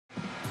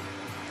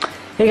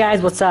Hey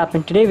guys, what's up?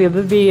 And today we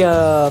will be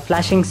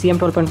flashing CM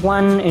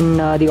 12.1 in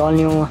the all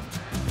new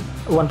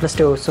OnePlus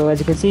 2. So as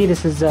you can see,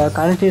 this is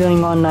currently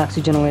running on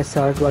Oxygen OS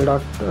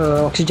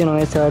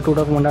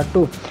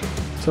 2.1.2.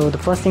 So the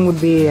first thing would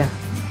be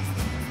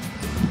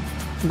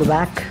go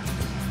back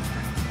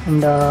and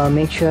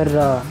make sure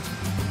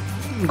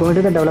go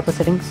into the developer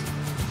settings.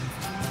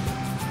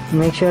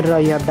 Make sure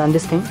you have done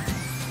this thing.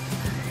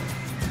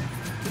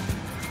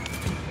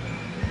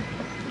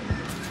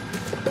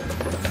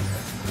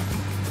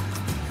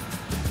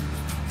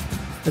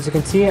 As you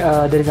can see,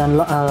 there is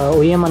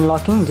OEM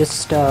unlocking.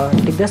 Just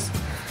take this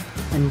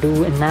and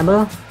do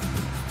enable.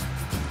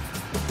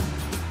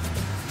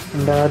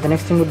 And the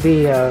next thing would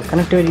be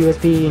connect your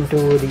USB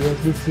into the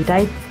USB-C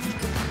type.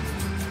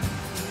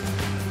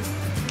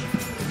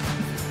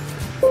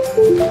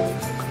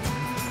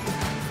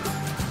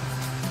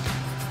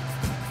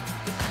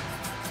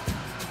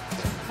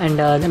 And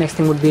the next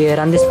thing would be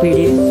run this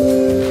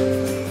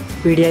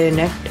PDI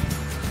net.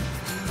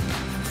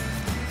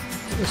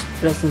 Just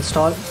press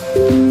install.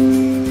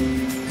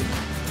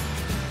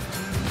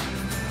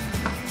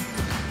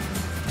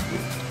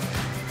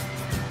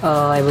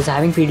 I was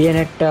having PDI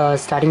net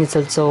starting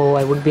itself, so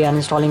I would be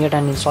uninstalling it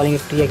and installing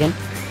it again.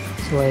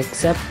 So I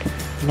accept.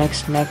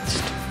 Next.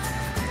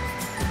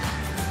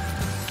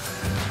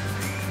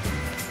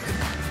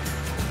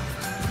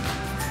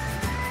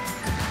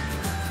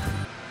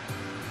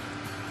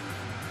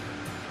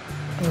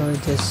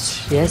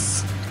 Just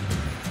yes.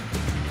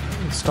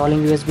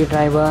 Installing USB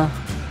driver.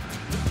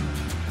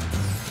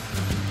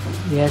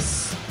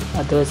 Yes.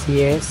 Others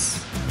yes.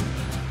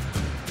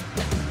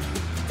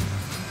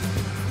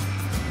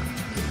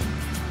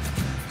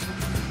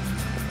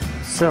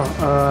 So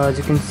as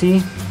you can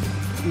see,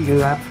 you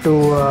have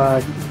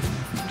to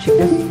check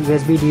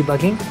this USB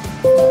debugging,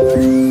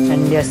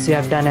 and yes, you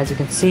have done. As you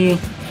can see,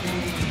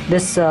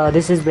 this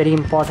is very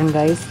important,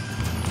 guys.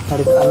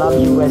 That is allow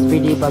USB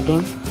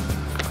debugging.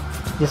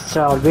 Just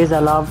always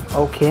allow.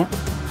 Okay,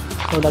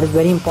 so that is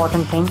very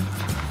important thing.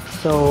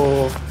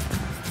 So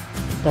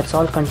that's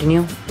all.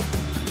 Continue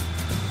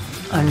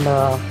and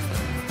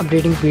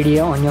updating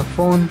PDA on your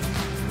phone.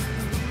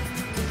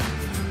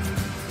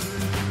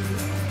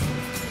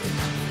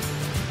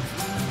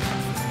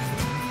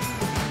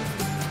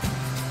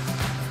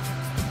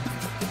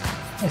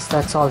 Yes,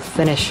 that's all.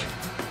 Finish.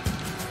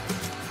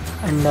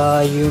 And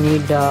you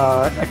need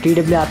a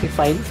TWRP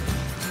file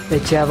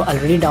which you have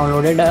already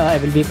downloaded. I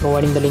will be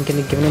providing the link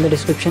given in the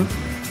description,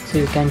 so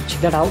you can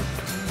check that out.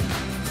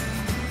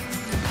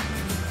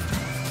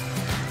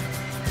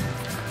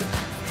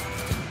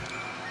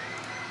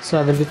 So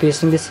I will be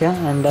pasting this here,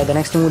 and the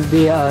next thing would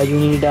be you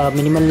need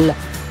minimal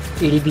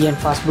ADB and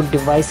Fastboot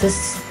devices.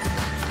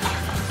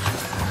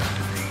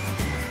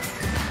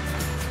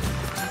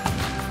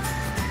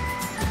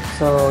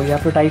 So you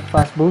have to type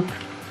Fastboot.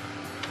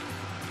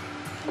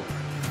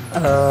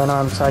 No,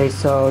 I'm sorry.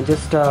 So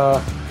just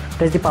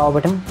press the power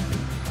button.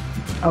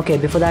 Okay,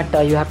 before that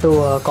you have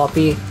to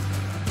copy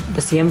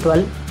the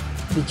CM12,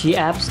 the G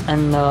apps,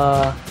 and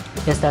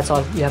yes, that's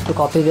all. You have to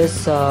copy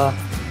this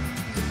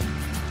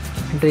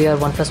into your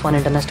OnePlus 1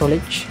 internal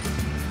storage.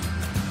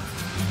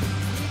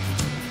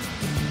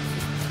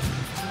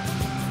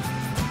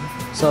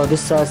 So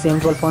this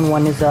CM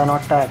 12.1 is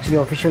not actually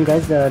official,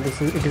 guys.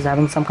 It is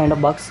having some kind of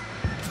bugs.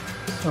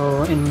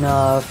 So in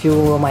a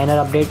few minor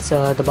updates,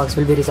 the bugs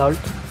will be resolved.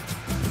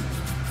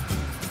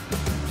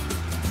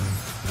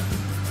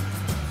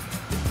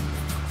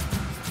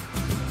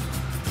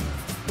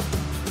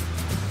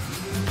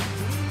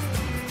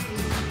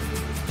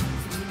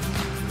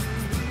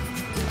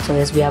 So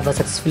yes, we have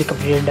successfully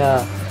completed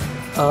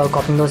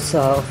copying those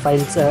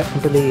files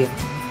into the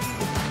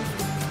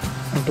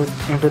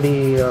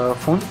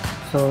phone.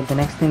 So the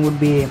next thing would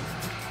be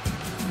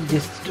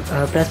just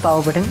press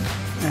power button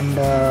and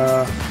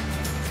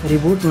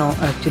reboot. Now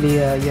actually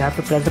you have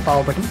to press the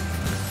power button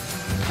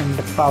and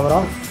power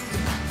off.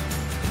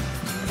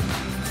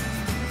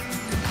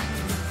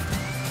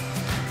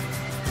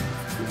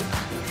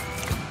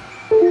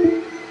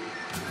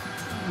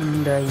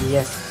 And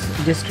yes,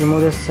 just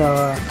remove this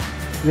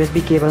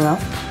USB cable now.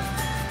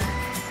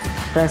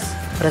 Press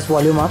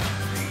volume up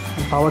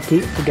and power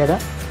key together.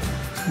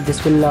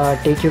 This will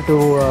take you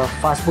to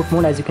Fastboot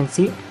mode, as you can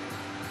see.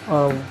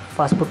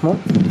 Fastboot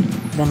mode.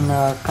 Then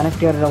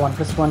connect your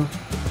OnePlus 1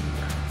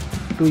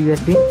 to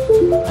USB.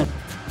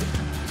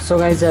 So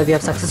guys, we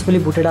have successfully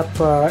booted up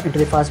into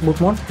the Fastboot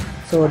mode.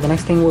 So the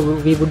next thing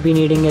we would be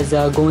needing is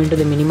go into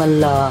the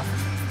minimal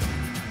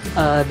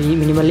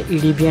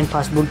EDB and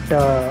Fastboot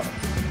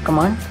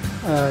command.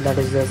 That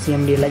is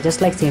CMD, just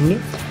like CMD.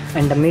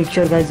 And make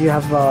sure, guys, you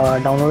have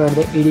downloaded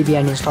the EDB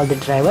and installed the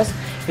drivers.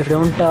 If you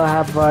don't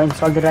have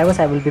installed the drivers,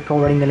 I will be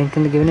providing the link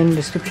given in the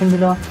description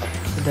below.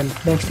 The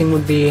next thing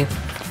would be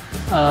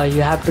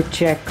you have to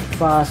check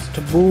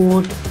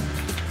Fastboot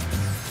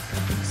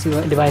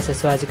devices.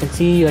 So as you can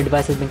see, your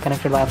device has been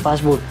connected via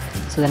Fastboot.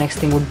 So the next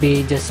thing would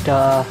be just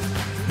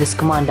this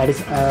command, that is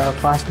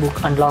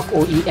Fastboot unlock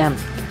OEM.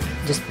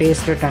 Just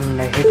paste it and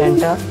hit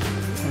enter,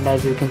 and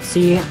as you can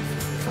see,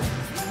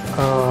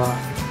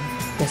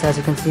 yes, as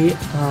you can see,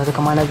 the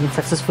command has been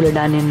successfully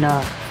done in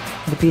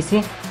the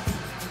PC.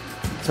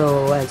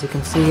 So as you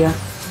can see here,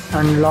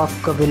 unlock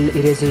will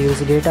erase your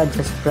user data.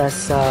 Just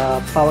press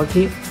power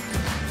key.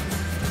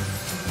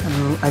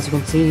 As you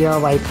can see here,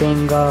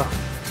 wiping.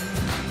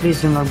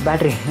 Please do not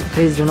battery.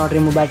 Please do not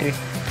remove battery.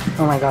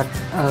 Oh my god.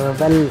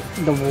 Well,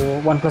 the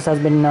OnePlus has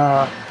been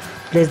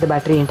placed the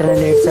battery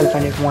internally itself,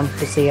 and it wants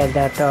to say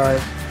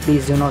that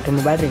please do not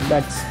remove battery.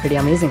 That's pretty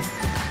amazing.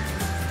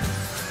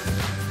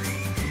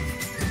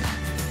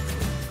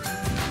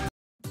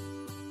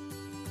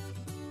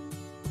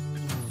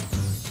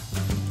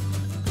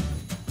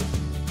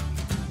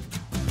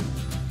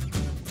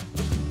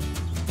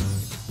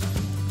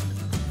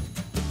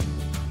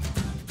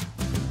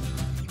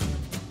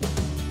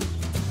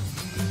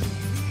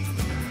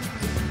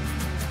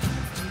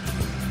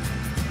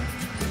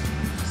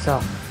 So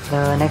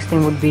the next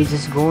thing would be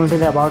just go into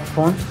the about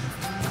phone,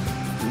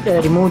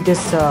 remove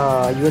this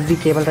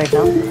USB cable right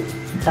now,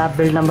 tap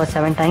build number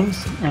 7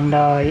 times, and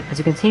as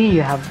you can see,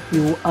 you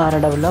are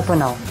a developer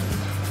now.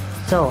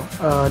 So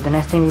the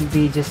next thing would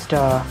be just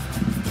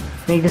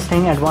make this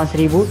thing advanced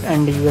reboot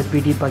and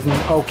USB debugging.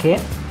 Okay,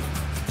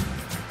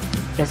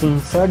 just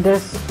insert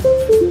this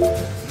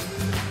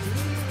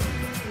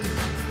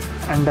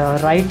and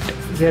write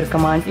your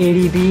command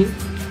adb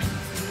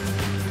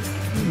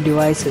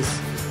devices.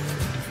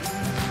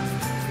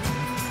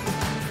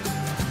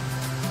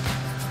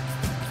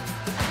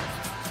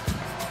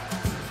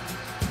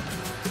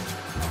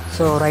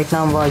 So right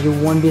now you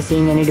won't be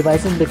seeing any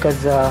devices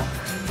because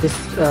this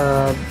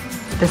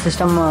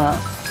system.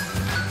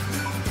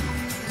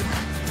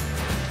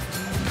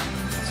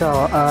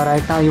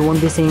 Right now you won't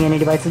be seeing any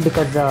devices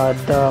because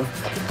the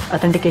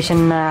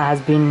authentication has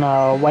been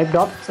wiped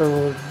off.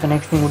 So the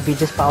next thing would be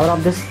just power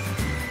off this,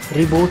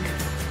 reboot,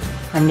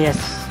 and yes,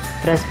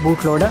 press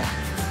bootloader.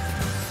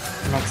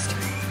 Next.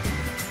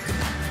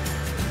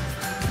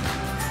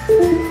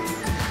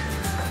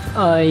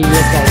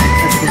 Yes guys,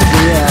 as you can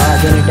see,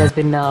 again it has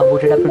been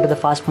booted up into the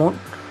fast mode,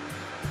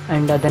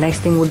 and the next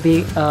thing would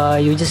be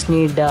you just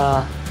need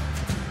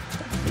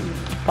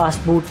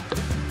Fastboot.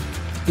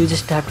 You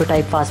just have to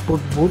type Fastboot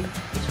boot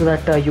so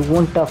that you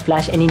won't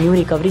flash any new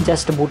recovery.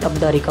 Just boot up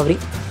the recovery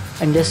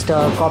and just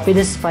copy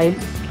this file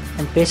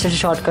and paste it a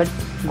shortcut.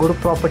 Go to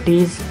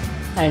properties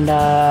and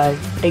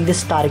take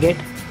this target,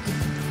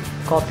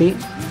 copy,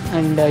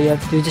 and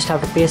you just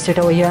have to paste it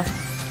over here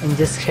and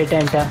just hit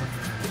enter.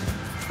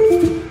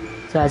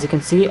 So as you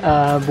can see,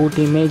 boot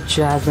image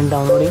has been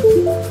downloading.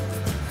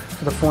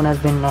 So the phone has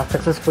been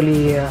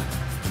successfully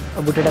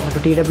booted up into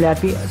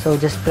TWRP. So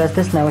just press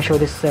this. Never show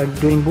this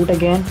during boot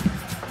again.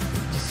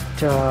 Just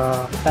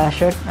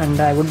flash it, and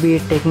I would be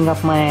taking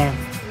up my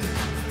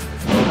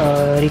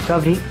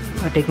recovery,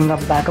 taking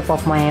up backup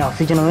of my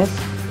Oxygen OS.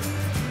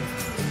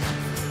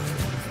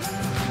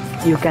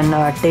 You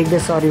can take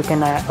this, or you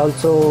can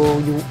also,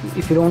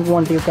 if you don't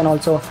want, you can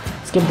also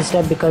skip this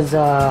step, because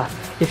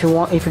if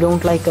you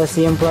don't like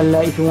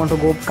CM12, if you want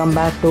to come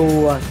back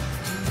to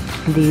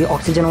the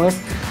Oxygen OS,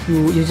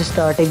 you just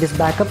take this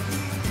backup,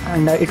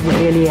 and it would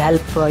really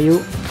help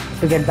you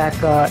to get back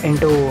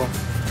into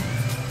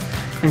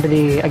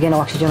the again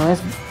Oxygen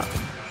OS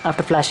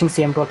after flashing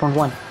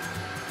CM12.1.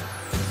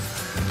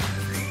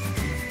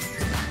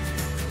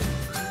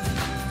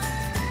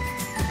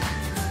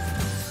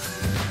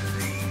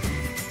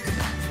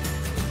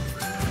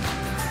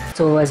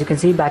 So as you can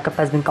see, backup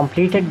has been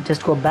completed.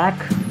 Just go back,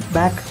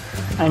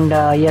 and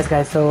yes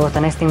guys, so the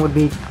next thing would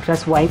be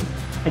press wipe,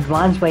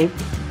 advanced wipe,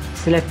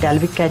 select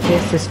Dalvik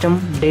cache,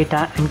 system,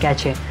 data, and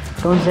cache.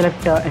 Don't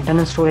select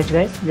internal storage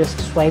guys, just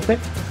swipe it.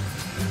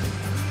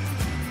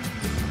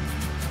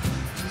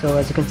 So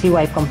as you can see,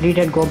 wipe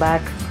completed. Go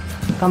back,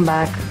 come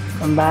back,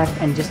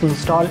 and just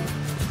install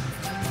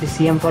the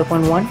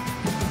CM12.1,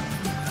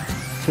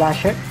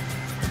 flash it.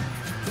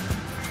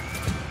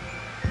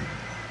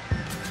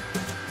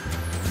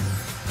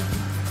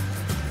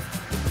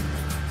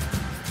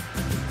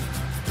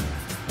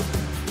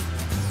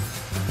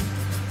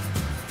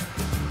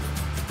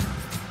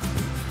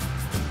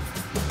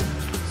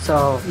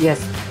 So yes,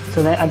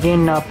 so then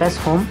again press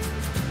home,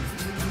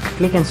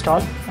 click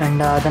install, and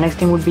the next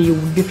thing would be you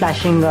would be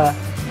flashing the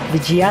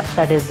G apps,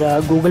 that is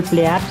Google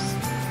Play apps.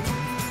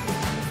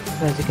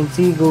 So as you can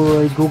see,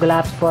 Google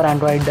apps for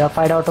Android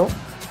 5.0.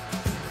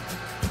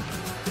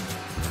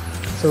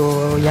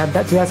 So you have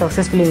that, you have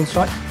successfully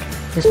installed.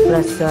 Just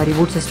press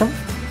reboot system.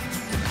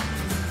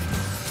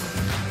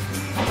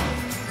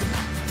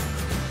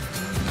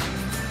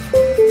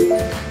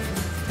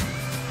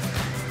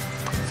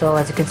 So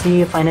as you can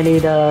see, finally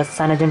the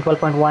Cyanogen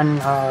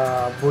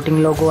 12.1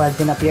 booting logo has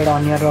been appeared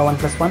on your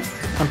OnePlus 1,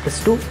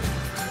 OnePlus 2.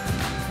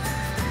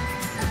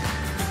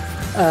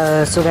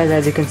 So guys,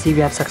 as you can see,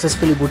 we have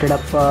successfully booted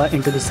up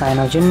into the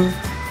Cyanogen.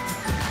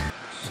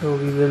 So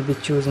we will be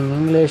choosing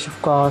English, of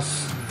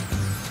course.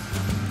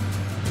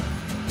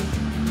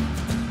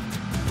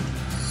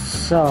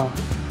 So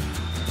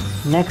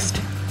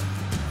next,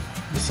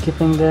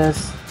 skipping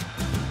this,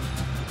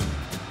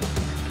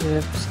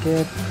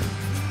 skip.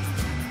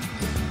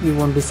 you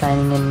won't be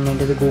signing in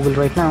into the Google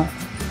right now.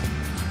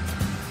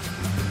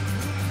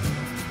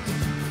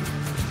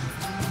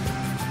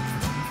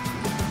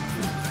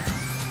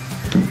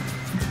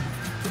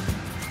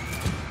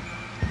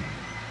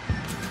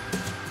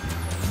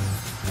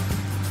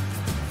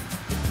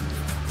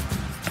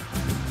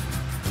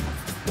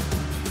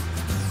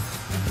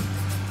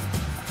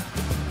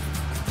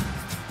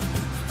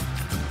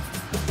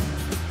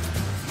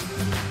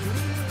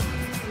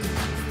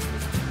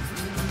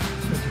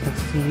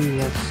 See,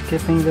 we are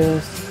skipping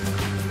this.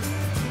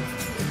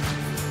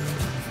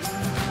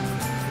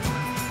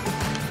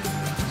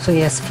 So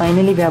yes,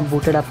 finally we have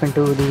booted up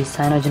into the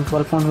Cyanogen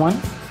 12.1.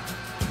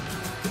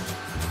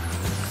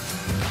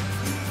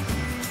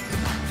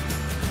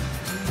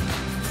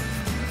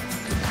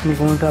 We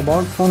go into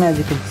about phone. As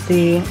you can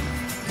see,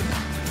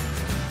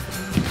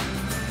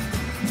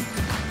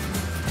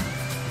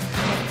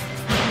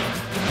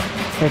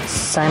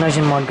 it's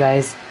Cyanogen mod,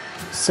 guys.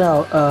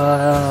 So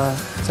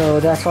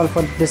that's all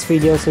for this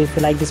video. So if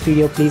you like this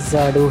video, please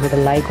do hit a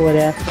like over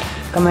there,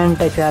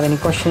 comment if you have any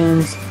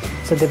questions.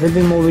 So there will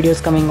be more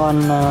videos coming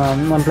on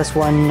OnePlus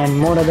One and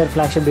more other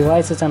flagship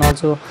devices and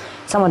also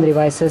some other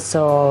devices,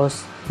 so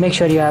make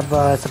sure you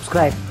have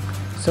subscribed.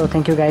 So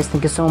thank you guys,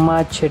 thank you so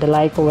much. Hit a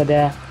like over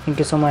there. Thank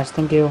you so much.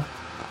 Thank you.